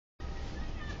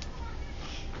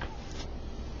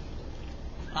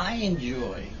I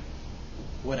enjoy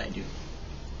what I do.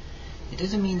 It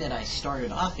doesn't mean that I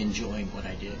started off enjoying what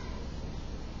I did.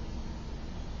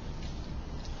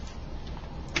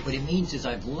 What it means is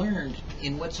I've learned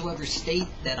in whatsoever state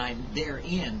that I'm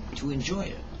therein to enjoy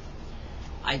it.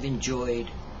 I've enjoyed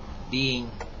being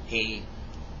a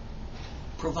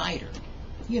provider.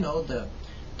 You know, the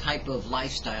type of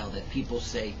lifestyle that people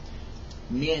say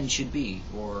men should be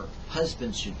or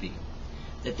husbands should be.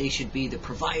 That they should be the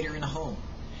provider in a home.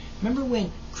 Remember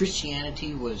when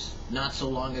Christianity was not so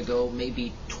long ago,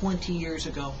 maybe 20 years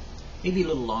ago, maybe a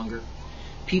little longer,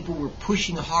 people were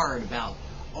pushing hard about,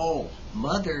 oh,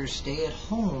 mothers stay at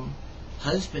home,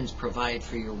 husbands provide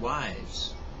for your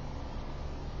wives.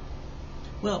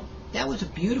 Well, that was a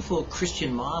beautiful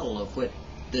Christian model of what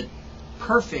the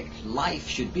perfect life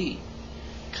should be.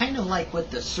 Kind of like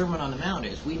what the Sermon on the Mount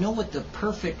is. We know what the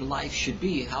perfect life should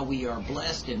be, how we are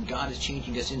blessed and God is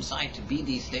changing us inside to be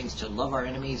these things, to love our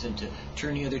enemies and to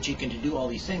turn the other cheek and to do all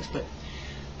these things. But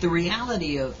the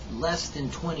reality of less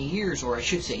than 20 years, or I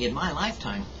should say in my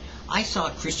lifetime, I saw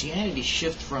Christianity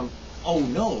shift from, oh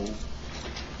no,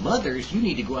 mothers, you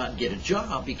need to go out and get a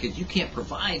job because you can't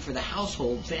provide for the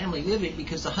household, family living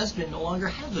because the husband no longer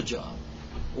has a job.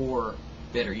 Or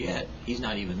better yet, he's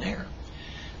not even there.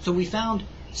 So we found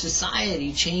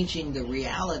society changing the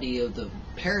reality of the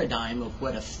paradigm of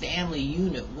what a family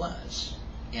unit was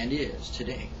and is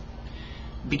today.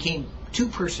 It became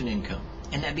two-person income,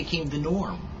 and that became the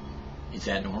norm. Is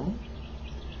that normal?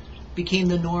 Became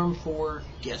the norm for,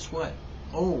 guess what?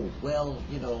 Oh, well,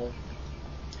 you know,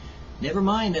 never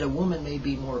mind that a woman may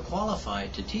be more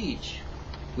qualified to teach.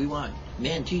 We want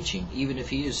men teaching, even if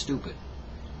he is stupid,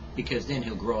 because then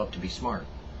he'll grow up to be smart.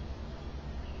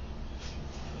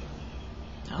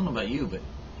 I don't know about you, but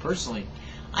personally,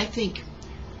 I think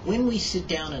when we sit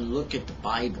down and look at the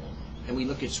Bible and we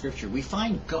look at Scripture, we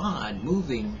find God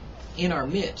moving in our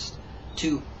midst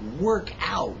to work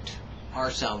out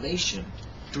our salvation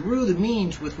through the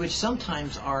means with which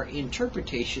sometimes our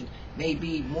interpretation may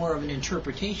be more of an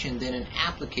interpretation than an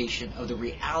application of the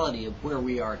reality of where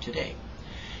we are today.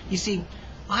 You see,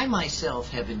 I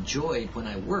myself have enjoyed when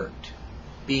I worked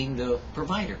being the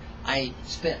provider. I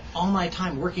spent all my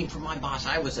time working for my boss.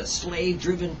 I was a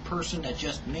slave-driven person that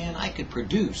just, man, I could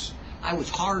produce. I was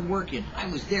hard-working. I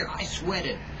was there. I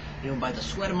sweated, you know, by the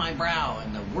sweat of my brow,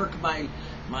 and the work of my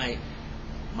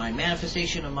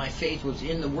manifestation of my faith was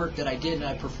in the work that I did, and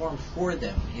I performed for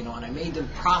them, you know, and I made them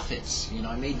profits, you know,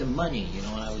 I made them money, you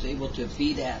know, and I was able to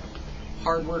be that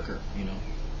hard worker, you know.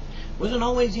 Wasn't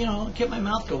always, you know, kept my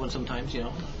mouth going sometimes, you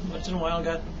know. Once in a while I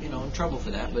got, you know, in trouble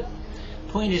for that, but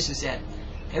the point is that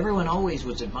everyone always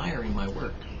was admiring my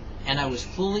work, and I was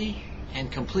fully and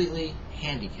completely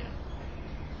handicapped.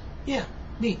 Yeah,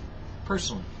 me,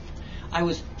 personally. I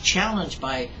was challenged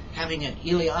by having an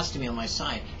ileostomy on my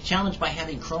side, challenged by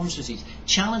having Crohn's disease,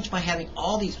 challenged by having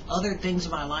all these other things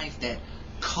in my life that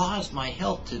caused my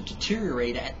health to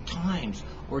deteriorate at times,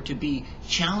 or to be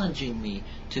challenging me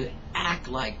to act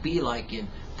like, be like, and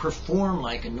perform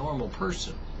like a normal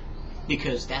person.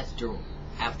 Because that's,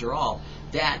 after all,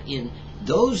 that in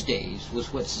those days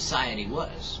was what society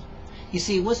was. You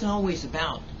see, it wasn't always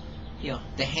about, you know,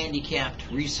 the handicapped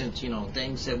recent, you know,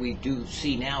 things that we do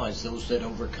see now as those that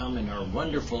overcome and are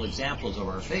wonderful examples of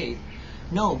our faith.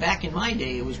 No, back in my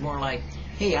day, it was more like,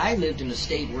 hey, I lived in a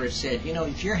state where it said, you know,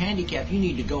 if you're handicapped, you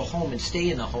need to go home and stay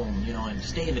in the home, you know, and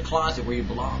stay in the closet where you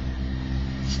belong.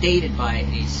 Stated by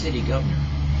a city governor.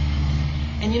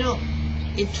 And, you know,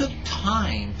 it took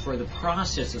time for the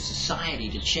process of society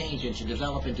to change and to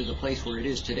develop into the place where it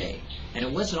is today. And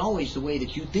it wasn't always the way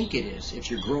that you think it is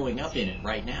if you're growing up in it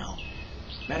right now.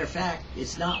 Matter of fact,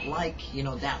 it's not like, you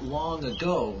know, that long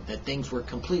ago that things were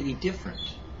completely different.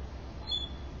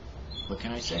 What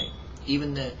can I say?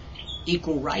 Even the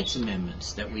equal rights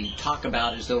amendments that we talk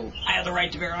about as though I have the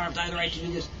right to bear arms, I have the right to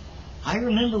do this. I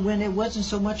remember when it wasn't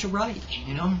so much a right,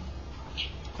 you know.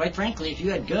 Quite frankly, if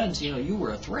you had guns, you know, you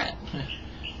were a threat.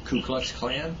 Ku Klux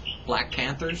Klan, Black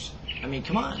Panthers. I mean,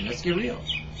 come on, let's get real.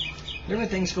 There were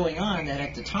things going on that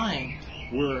at the time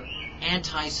were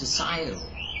anti-societal,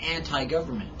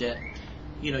 anti-government, that,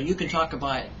 you know, you can talk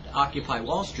about Occupy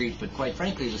Wall Street, but quite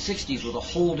frankly, the 60s was a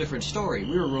whole different story.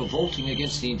 We were revolting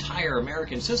against the entire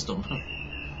American system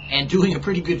and doing a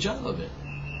pretty good job of it.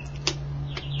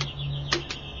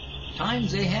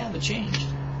 Times they have changed.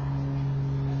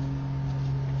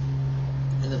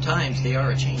 And the times they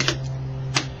are changing.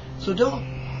 So don't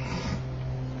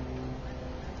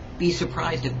be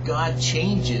surprised if God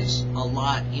changes a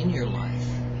lot in your life.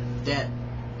 That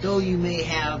though you may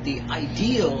have the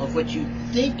ideal of what you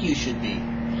think you should be,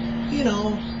 you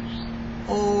know,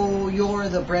 oh, you're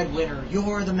the breadwinner,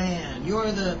 you're the man,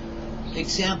 you're the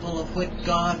example of what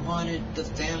God wanted the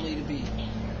family to be.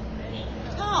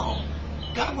 No.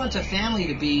 God wants a family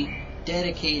to be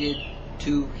dedicated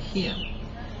to Him,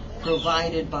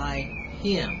 provided by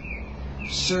Him,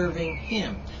 serving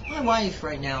Him. My wife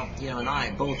right now, and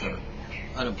I both are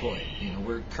unemployed.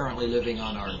 We're currently living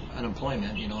on our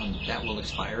unemployment, and that will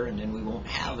expire, and then we won't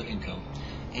have an income.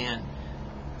 And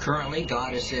currently,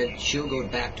 God has said she'll go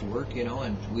back to work,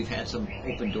 and we've had some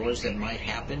open doors that might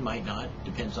happen, might not,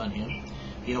 depends on Him,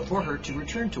 for her to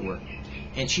return to work.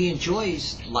 And she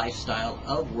enjoys lifestyle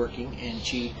of working, and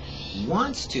she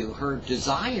wants to. Her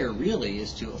desire really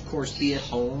is to, of course, be at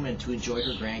home and to enjoy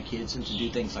her grandkids and to do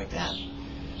things like that.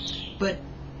 But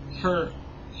her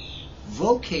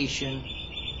vocation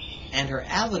and her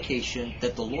avocation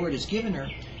that the Lord has given her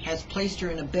has placed her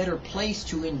in a better place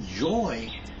to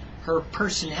enjoy her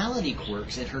personality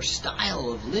quirks and her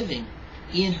style of living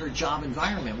in her job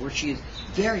environment, where she is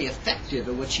very effective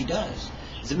at what she does.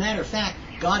 As a matter of fact,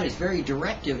 God is very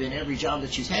directive in every job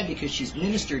that she's had, because she's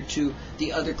ministered to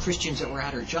the other Christians that were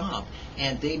at her job,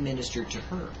 and they ministered to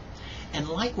her. And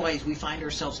likewise, we find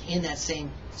ourselves in that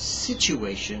same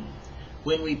situation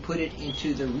when we put it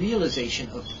into the realization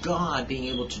of God being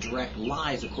able to direct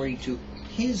lives according to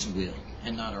His will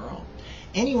and not our own.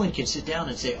 Anyone can sit down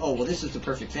and say, oh, well, this is the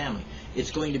perfect family. It's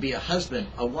going to be a husband,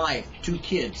 a wife, 2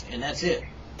 kids, and that's it.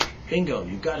 Bingo,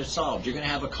 you've got it solved. You're going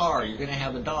to have a car, you're going to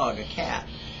have a dog, a cat,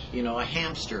 a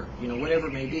hamster, whatever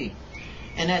it may be.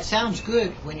 And that sounds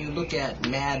good when you look at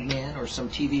Mad Men or some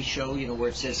TV show, where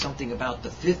it says something about the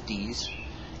 50s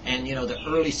and, the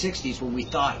early 60s, when we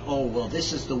thought, oh, well,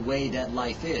 this is the way that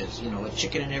life is, a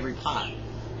chicken in every pot,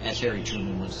 as Harry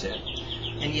Truman once said.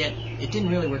 And yet, it didn't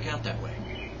really work out that way.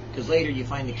 Because later you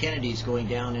find the Kennedys going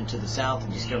down into the South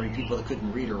and discovering people that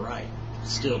couldn't read or write,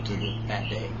 still to that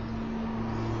day.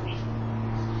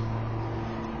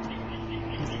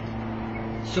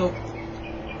 So,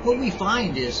 what we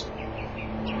find is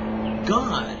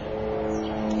God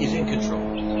is in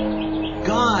control.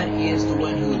 God is the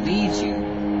one who leads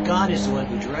you. God is the one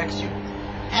who directs you.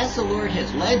 As the Lord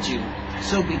has led you,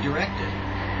 so be directed.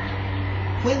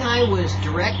 When I was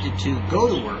directed to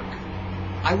go to work,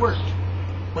 I worked.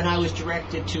 When I was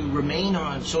directed to remain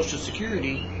on Social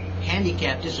Security,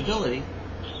 handicap disability,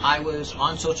 I was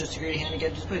on Social Security,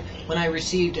 handicap disability. When I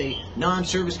received a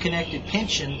non-service connected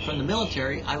pension from the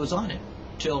military, I was on it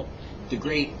till the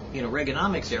great,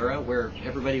 Reaganomics era, where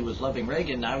everybody was loving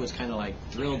Reagan. I was kind of like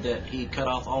thrilled that he cut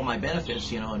off all my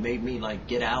benefits, and made me like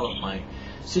get out of my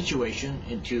situation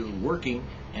into working,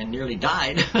 and nearly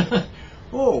died.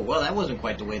 Oh, well, that wasn't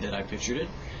quite the way that I pictured it.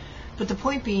 But the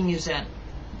point being is that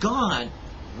God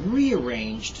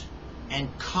rearranged and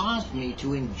caused me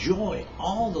to enjoy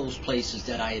all those places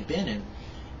that I had been in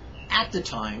at the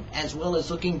time, as well as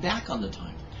looking back on the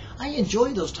time. I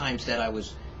enjoyed those times that I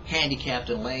was handicapped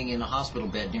and laying in a hospital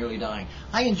bed nearly dying.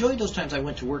 I enjoyed those times I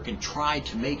went to work and tried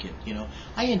to make it,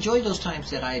 I enjoyed those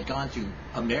times that I had gone through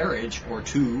a marriage or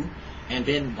two and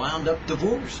been wound up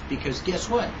divorced, because guess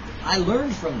what? I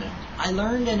learned from them. I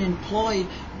learned and employed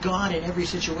God in every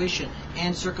situation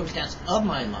and circumstance of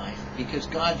my life, because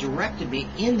God directed me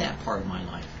in that part of my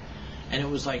life. And it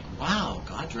was like, wow,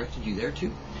 God directed you there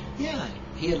too? Yeah,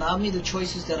 He allowed me the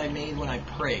choices that I made when I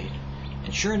prayed.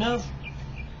 And sure enough,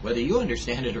 whether you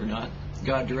understand it or not,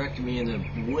 God directed me in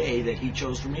the way that He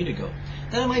chose for me to go.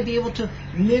 That I might be able to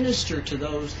minister to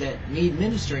those that need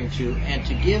ministering to, and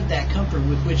to give that comfort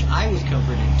with which I was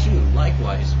comforted too,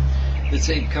 likewise. The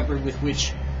same comfort with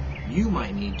which you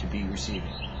might need to be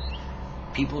receiving.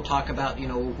 People talk about,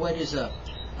 what is a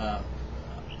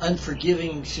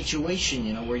unforgiving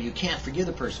situation, where you can't forgive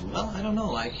the person. Well, I don't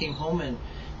know. I came home and,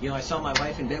 I saw my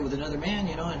wife in bed with another man,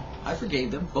 and I forgave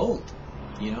them both.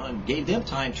 And gave them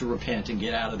time to repent and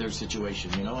get out of their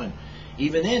situation, and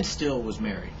even then still was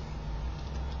married.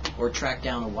 Or tracked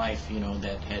down a wife,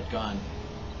 that had gone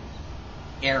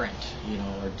errant,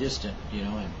 or distant,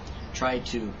 and tried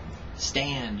to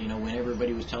stand, when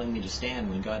everybody was telling me to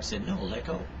stand, when God said, no, let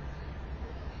go.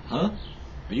 Huh?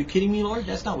 Are you kidding me, Lord?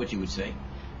 That's not what you would say.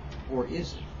 Or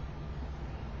is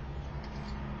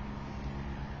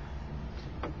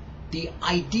it? The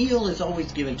ideal is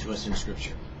always given to us in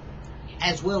Scripture,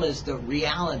 as well as the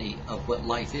reality of what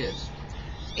life is.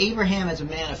 Abraham, as a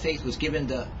man of faith, was given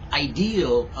the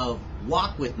ideal of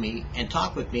walk with me and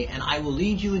talk with me, and I will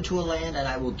lead you into a land, and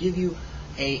I will give you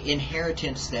an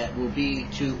inheritance that will be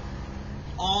to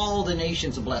all the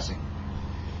nations a blessing.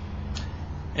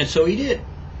 And so he did,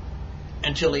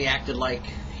 until he acted like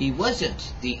he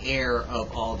wasn't the heir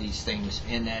of all these things,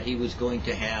 and that he was going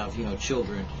to have,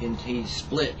 children. And he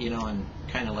split, and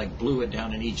kind of like blew it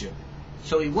down in Egypt.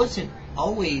 So he wasn't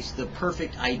always the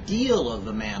perfect ideal of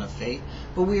the man of faith,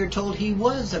 but we are told he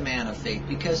was a man of faith,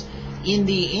 because in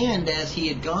the end, as he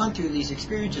had gone through these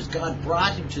experiences, God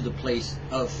brought him to the place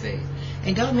of faith.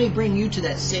 And God may bring you to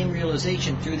that same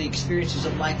realization through the experiences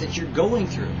of life that you're going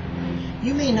through.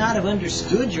 You may not have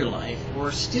understood your life,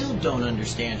 or still don't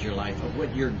understand your life, of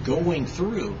what you're going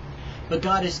through, but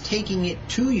God is taking it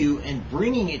to you and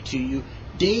bringing it to you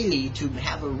daily to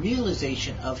have a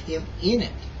realization of Him in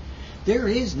it. There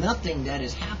is nothing that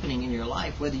is happening in your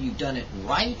life, whether you've done it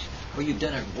right or you've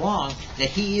done it wrong, that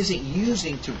He isn't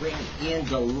using to bring in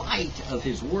the light of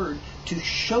His Word to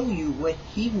show you what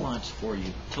He wants for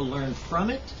you, to learn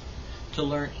from it, to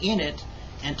learn in it,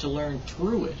 and to learn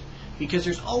through it. Because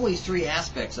there's always three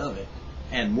aspects of it,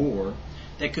 and more,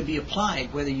 that could be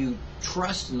applied whether you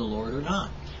trust in the Lord or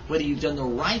not, whether you've done the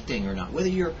right thing or not, whether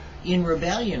you're in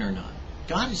rebellion or not.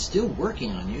 God is still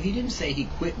working on you. He didn't say He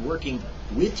quit working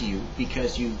with you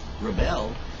because you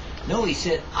rebelled. No, He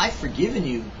said, I've forgiven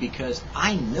you because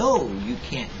I know you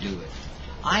can't do it.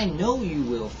 I know you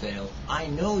will fail. I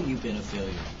know you've been a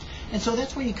failure. And so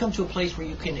that's where you come to a place where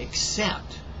you can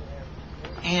accept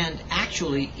and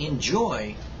actually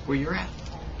enjoy where you're at,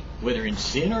 whether in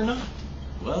sin or not.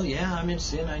 Well, yeah, I'm in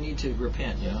sin. I need to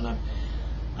repent, and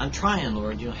I'm trying,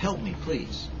 Lord, help me,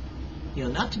 please.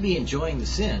 Not to be enjoying the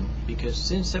sin, because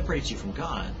sin separates you from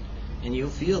God, and you'll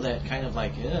feel that kind of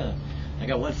like, I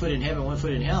got one foot in heaven, one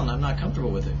foot in hell, and I'm not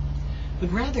comfortable with it.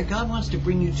 But rather, God wants to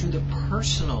bring you to the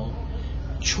personal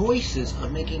choices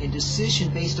of making a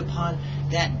decision based upon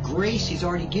that grace He's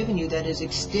already given you, that is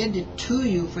extended to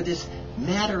you for this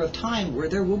matter of time, where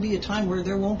there will be a time where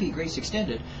there won't be grace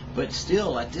extended, but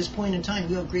still at this point in time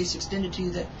you have grace extended to you,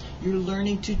 that you're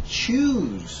learning to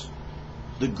choose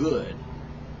the good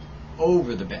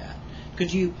over the bad,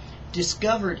 because you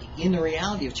discovered in the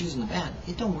reality of choosing the bad,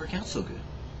 it don't work out so good.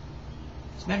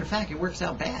 As a matter of fact, it works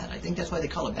out bad. I think that's why they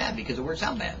call it bad, because it works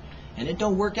out bad, and it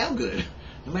don't work out good.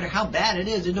 No matter how bad it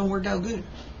is, it don't work out good,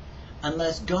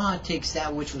 unless God takes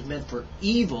that which was meant for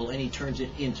evil and He turns it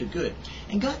into good.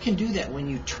 And God can do that when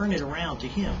you turn it around to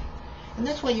Him. And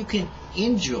that's why you can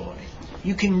enjoy,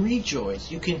 you can rejoice,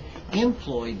 you can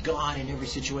employ God in every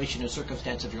situation and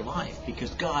circumstance of your life, because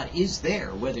God is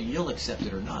there whether you'll accept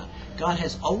it or not. God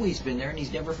has always been there, and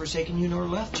He's never forsaken you nor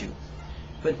left you.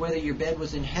 But whether your bed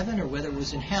was in heaven or whether it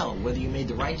was in hell, whether you made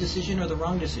the right decision or the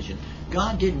wrong decision,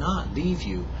 God did not leave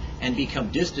you and become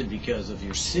distant because of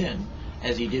your sin,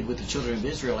 as He did with the children of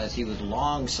Israel, as He was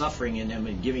long suffering in them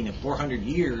and giving them 400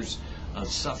 years of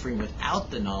suffering without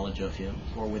the knowledge of Him,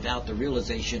 or without the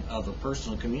realization of a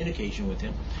personal communication with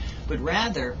Him. But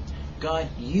rather, God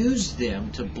used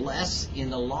them to bless in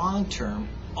the long term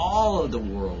all of the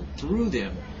world through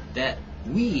them, that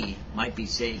we might be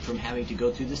saved from having to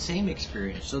go through the same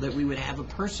experience, so that we would have a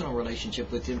personal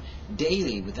relationship with Him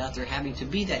daily, without there having to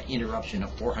be that interruption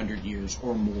of 400 years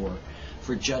or more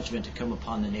for judgment to come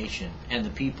upon the nation and the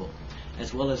people,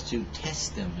 as well as to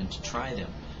test them and to try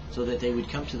them, so that they would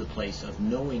come to the place of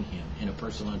knowing Him in a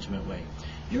personal, intimate way.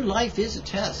 Your life is a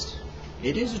test.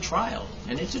 It is a trial,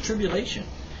 and it's a tribulation.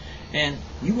 And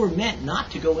you were meant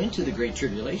not to go into the great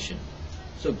tribulation.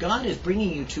 So God is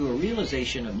bringing you to a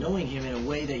realization of knowing Him in a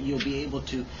way that you'll be able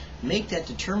to make that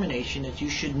determination that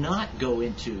you should not go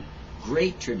into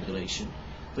great tribulation,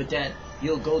 but that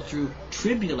you'll go through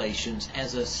tribulations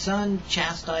as a son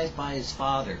chastised by his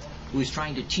father, who is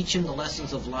trying to teach him the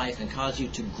lessons of life and cause you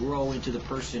to grow into the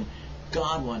person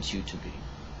God wants you to be.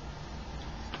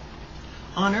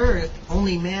 On earth,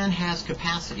 only man has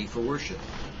capacity for worship.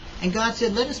 And God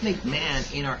said, let us make man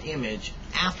in our image,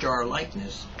 after our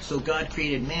likeness. So God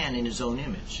created man in His own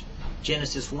image.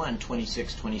 Genesis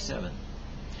 1:26-27.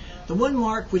 The one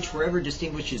mark which forever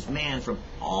distinguishes man from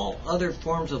all other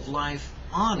forms of life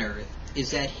on earth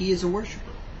is that he is a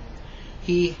worshiper.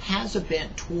 He has a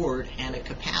bent toward and a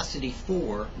capacity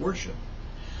for worship.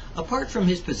 Apart from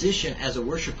his position as a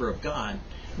worshiper of God,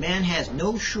 man has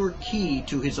no sure key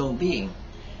to his own being.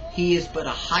 He is but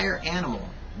a higher animal,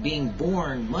 being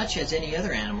born much as any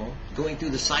other animal, going through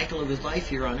the cycle of his life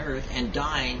here on earth, and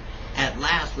dying at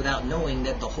last without knowing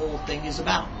that the whole thing is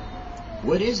about.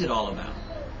 What is it all about?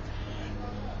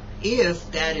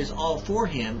 If that is all for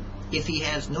him, if he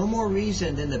has no more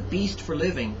reason than the beast for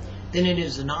living, then it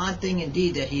is an odd thing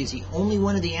indeed that he is the only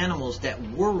one of the animals that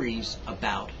worries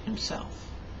about himself.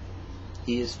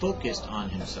 He is focused on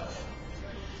himself.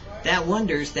 That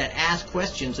wonders, that asks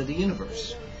questions of the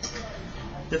universe.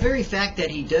 The very fact that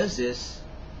he does this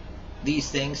these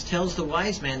things tells the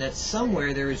wise man that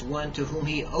somewhere there is one to whom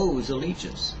he owes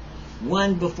allegiance,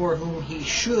 one before whom he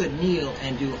should kneel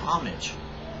and do homage.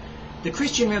 The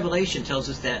Christian revelation tells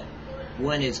us that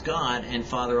one is God and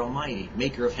Father Almighty,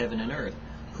 maker of heaven and earth,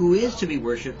 who is to be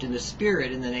worshipped in the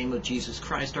Spirit in the name of Jesus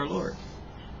Christ our Lord.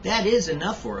 That is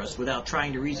enough for us. Without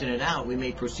trying to reason it out, we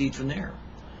may proceed from there.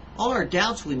 All our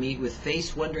doubts we meet with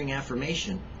face-wondering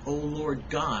affirmation, O Lord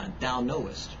God, thou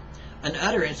knowest, an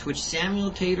utterance which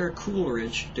Samuel Taylor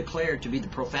Coleridge declared to be the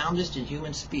profoundest in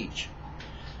human speech.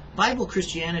 Bible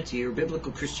Christianity, or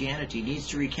biblical Christianity, needs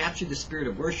to recapture the spirit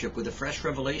of worship with a fresh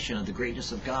revelation of the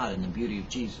greatness of God and the beauty of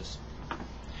Jesus.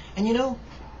 And you know,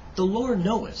 the Lord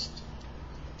knowest.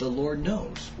 The Lord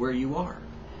knows where you are.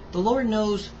 The Lord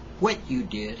knows what you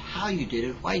did, how you did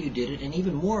it, why you did it, and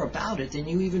even more about it than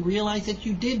you even realize that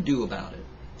you did do about it.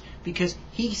 Because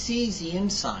He sees the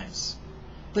insides.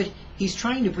 But He's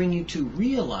trying to bring you to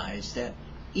realize that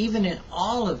even in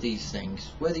all of these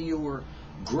things, whether you were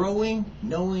growing,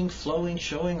 knowing, flowing,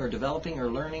 showing, or developing,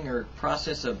 or learning, or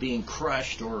process of being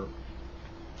crushed, or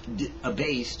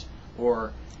abased,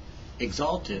 or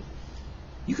exalted,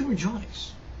 you can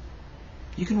rejoice.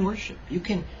 You can worship. You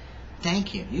can thank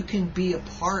Him. You can be a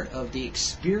part of the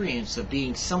experience of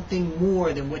being something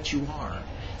more than what you are.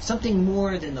 Something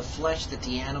more than the flesh that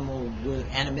the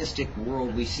animistic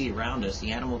world we see around us,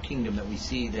 the animal kingdom that we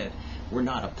see that we're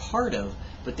not a part of,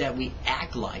 but that we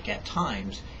act like at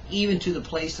times, even to the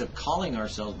place of calling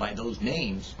ourselves by those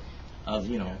names of,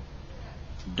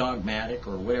 dogmatic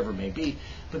or whatever it may be,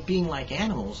 but being like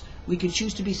animals, we could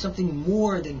choose to be something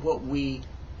more than what we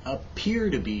appear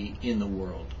to be in the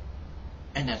world.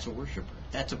 And that's a worshiper.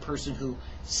 That's a person who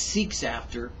seeks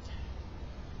after,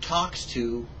 talks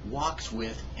to, walks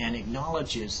with, and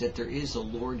acknowledges that there is a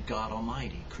Lord God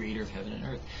Almighty, creator of heaven and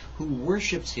earth, who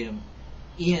worships Him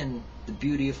in the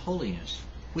beauty of holiness,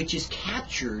 which is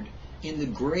captured in the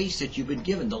grace that you've been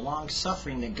given, the long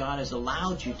suffering that God has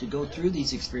allowed you to go through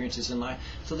these experiences in life,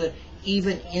 so that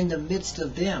even in the midst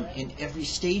of them, in every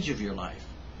stage of your life,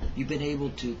 you've been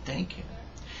able to thank Him.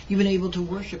 You've been able to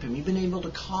worship Him. You've been able to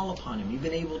call upon Him. You've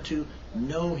been able to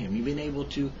know Him. You've been able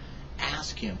to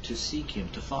ask Him, to seek Him,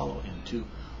 to follow Him, to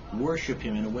worship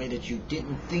Him in a way that you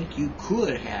didn't think you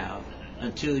could have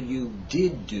until you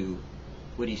did do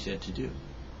what He said to do.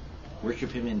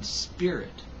 Worship Him in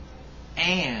spirit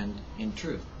and in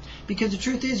truth. Because the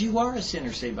truth is, you are a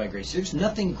sinner saved by grace. There's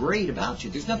nothing great about you.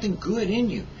 There's nothing good in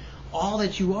you. All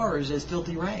that you are is as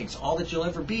filthy rags. All that you'll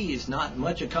ever be is not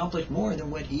much accomplished more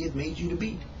than what He has made you to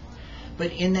be.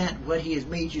 But in that, what He has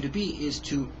made you to be is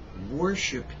to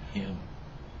worship Him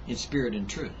in spirit and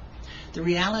truth. The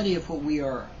reality of what we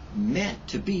are meant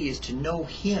to be is to know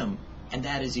Him, and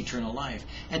that is eternal life.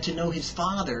 And to know His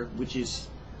Father, which is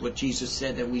what Jesus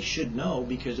said that we should know,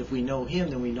 because if we know Him,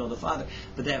 then we know the Father.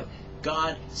 But that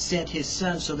God sent His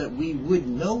Son so that we would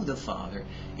know the Father,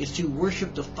 is to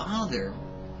worship the Father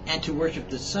and to worship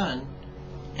the Son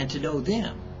and to know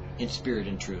them in spirit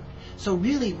and truth. So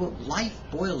really what life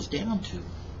boils down to,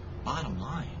 bottom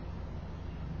line,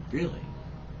 really,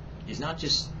 is not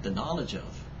just the knowledge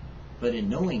of, but in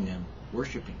knowing them,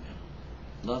 worshiping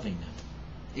them, loving them,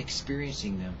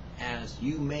 experiencing them, as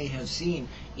you may have seen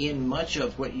in much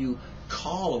of what you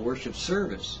call a worship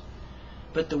service.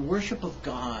 But the worship of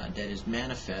God that is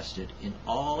manifested in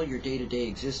all your day-to-day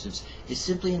existence is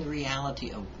simply in the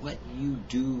reality of what you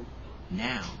do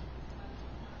now,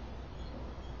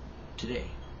 today,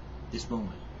 this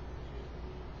moment.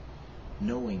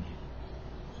 Knowing Him,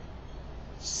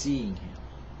 seeing Him,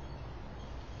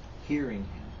 hearing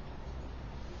Him,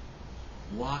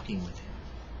 walking with Him,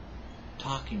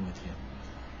 talking with Him,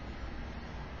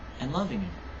 and loving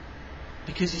Him.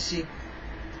 Because you see,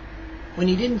 when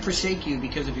He didn't forsake you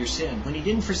because of your sin, when He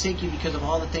didn't forsake you because of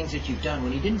all the things that you've done,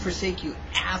 when He didn't forsake you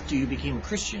after you became a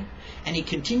Christian, and He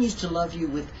continues to love you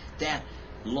with that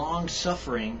long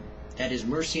suffering that His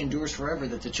mercy endures forever,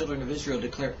 that the children of Israel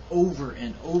declare over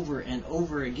and over and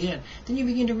over again, then you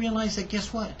begin to realize that,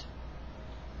 guess what?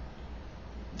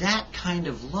 That kind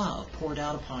of love poured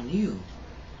out upon you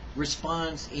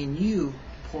responds in you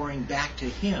pouring back to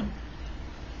Him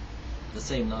the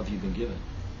same love you've been given.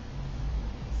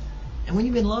 And when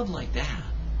you've been loved like that,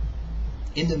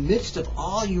 in the midst of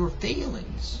all your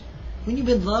failings, when you've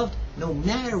been loved no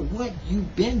matter what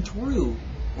you've been through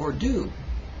or do,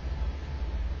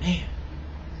 man,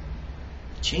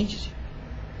 it changes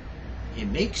you. It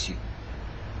makes you.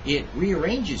 It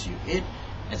rearranges you. It,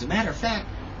 as a matter of fact,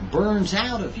 burns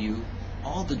out of you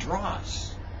all the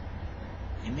dross.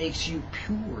 It makes you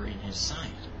pure in His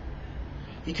sight.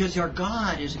 Because our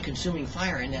God is a consuming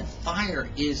fire, and that fire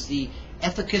is the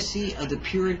efficacy of the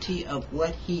purity of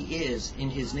what he is in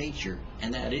his nature,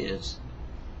 and that is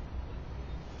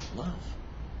love.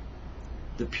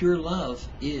 The pure love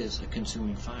is a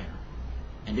consuming fire,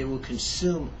 and it will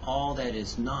consume all that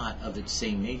is not of its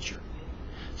same nature.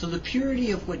 So the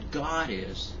purity of what God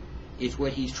is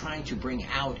what he's trying to bring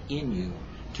out in you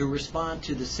to respond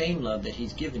to the same love that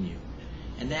he's given you.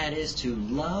 And that is to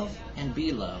love and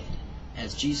be loved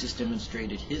as Jesus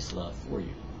demonstrated his love for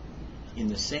you. In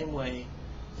the same way,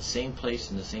 the same place,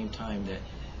 and the same time that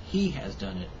he has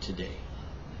done it today.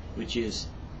 Which is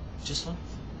just love.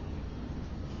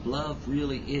 Love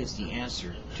really is the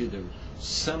answer to the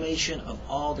summation of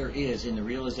all there is in the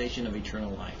realization of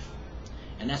eternal life.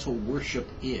 And that's what worship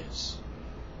is.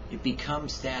 It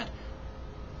becomes that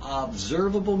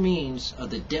observable means of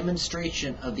the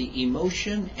demonstration of the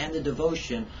emotion and the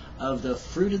devotion of the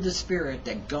fruit of the Spirit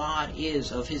that God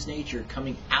is of his nature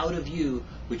coming out of you,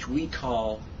 which we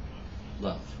call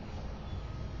love.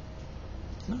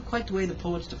 It's not quite the way the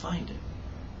poets defined it,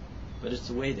 but it's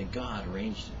the way that God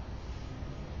arranged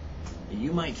it.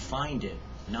 You might find it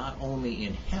not only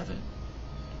in heaven,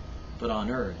 but on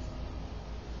earth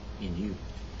in you.